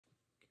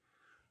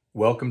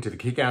Welcome to the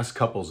Kick-Ass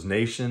Couples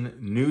Nation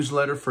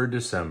newsletter for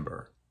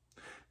December.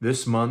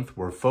 This month,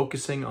 we're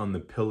focusing on the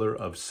pillar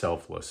of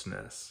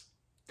selflessness.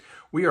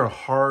 We are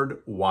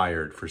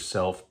hardwired for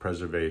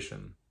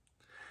self-preservation.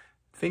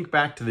 Think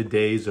back to the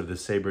days of the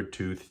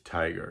saber-toothed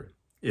tiger.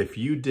 If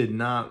you did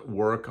not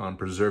work on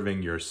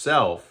preserving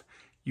yourself,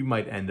 you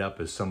might end up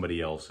as somebody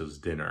else's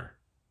dinner.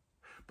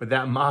 But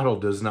that model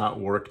does not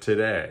work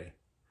today.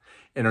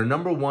 In our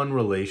number one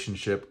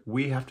relationship,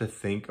 we have to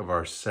think of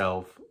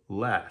ourselves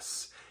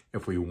less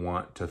if we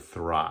want to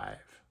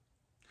thrive.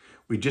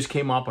 We just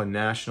came off a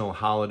national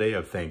holiday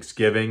of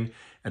Thanksgiving,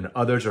 and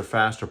others are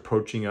fast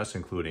approaching us,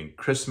 including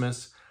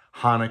Christmas,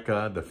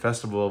 Hanukkah, the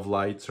Festival of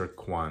Lights, or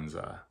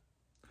Kwanzaa.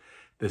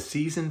 The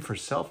season for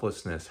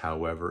selflessness,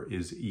 however,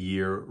 is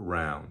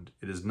year-round.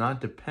 It is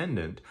not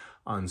dependent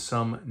on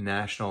some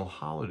national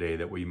holiday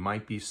that we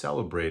might be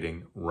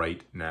celebrating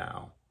right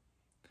now.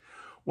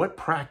 What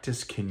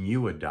practice can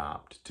you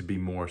adopt to be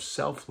more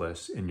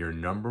selfless in your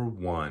number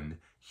one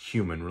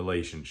human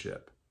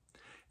relationship?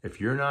 If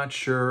you're not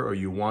sure or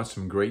you want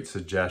some great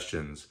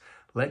suggestions,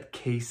 let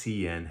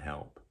KCN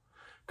help.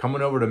 Come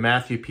on over to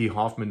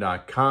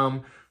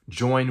MatthewPHoffman.com,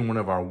 join one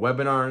of our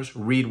webinars,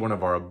 read one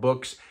of our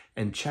books,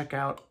 and check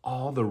out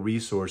all the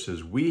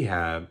resources we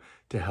have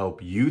to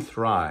help you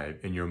thrive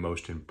in your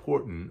most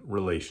important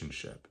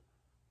relationship.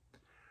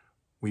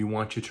 We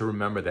want you to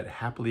remember that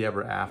happily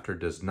ever after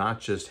does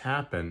not just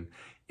happen,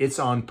 it's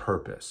on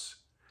purpose.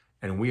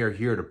 And we are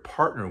here to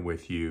partner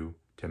with you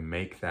to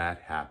make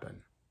that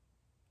happen.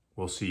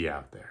 We'll see you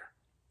out there.